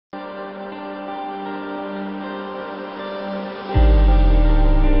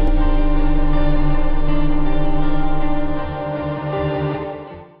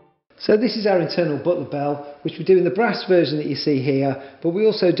So this is our internal Butler bell, which we do in the brass version that you see here, but we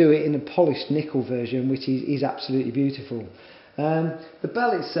also do it in a polished nickel version, which is absolutely beautiful. The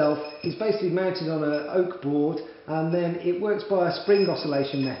bell itself is basically mounted on an oak board, and then it works by a spring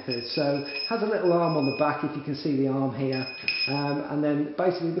oscillation method. So it has a little arm on the back, if you can see the arm here, and then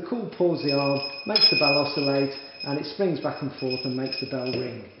basically the cord pulls the arm, makes the bell oscillate, and it springs back and forth and makes the bell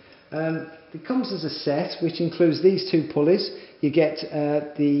ring. It comes as a set which includes these two pulleys. You get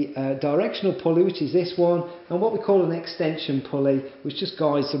the directional pulley, which is this one, and what we call an extension pulley, which just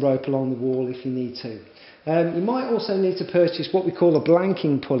guides the rope along the wall if you need to. You might also need to purchase what we call a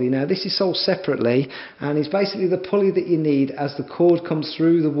blanking pulley. Now this is sold separately, and it's basically the pulley that you need as the cord comes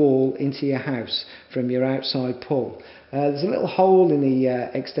through the wall into your house from your outside pull. There's a little hole in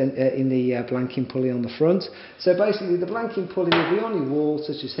the blanking pulley on the front. So basically the blanking pulley will be on your wall,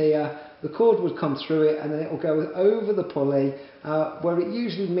 such as here. The cord would come through it, and then it will go over the pulley where it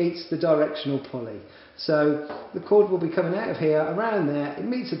usually meets the directional pulley. So the cord will be coming out of here, around there, it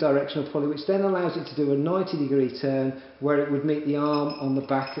meets the directional pulley, which then allows it to do a 90-degree turn where it would meet the arm on the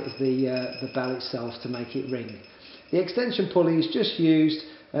back of the bell itself to make it ring. The extension pulley is just used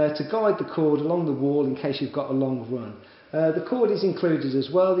to guide the cord along the wall in case you've got a long run. The cord is included as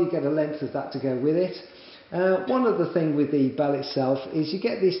well, you get a length of that to go with it. One other thing with the bell itself is you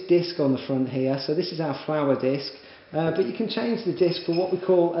get this disc on the front here, so this is our flower disc, but you can change the disc for what we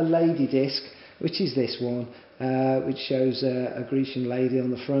call a lady disc, which is this one, which shows a Grecian lady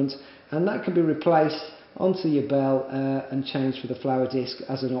on the front, and that can be replaced onto your bell and changed for the flower disc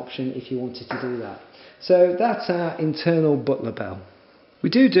as an option if you wanted to do that. So that's our internal Butler bell. We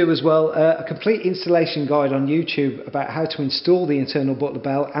do as well a complete installation guide on YouTube about how to install the internal Butler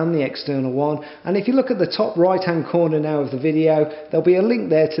bell and the external one, and if you look at the top right hand corner now of the video, there'll be a link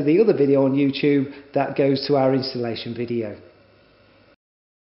there to the other video on YouTube that goes to our installation video.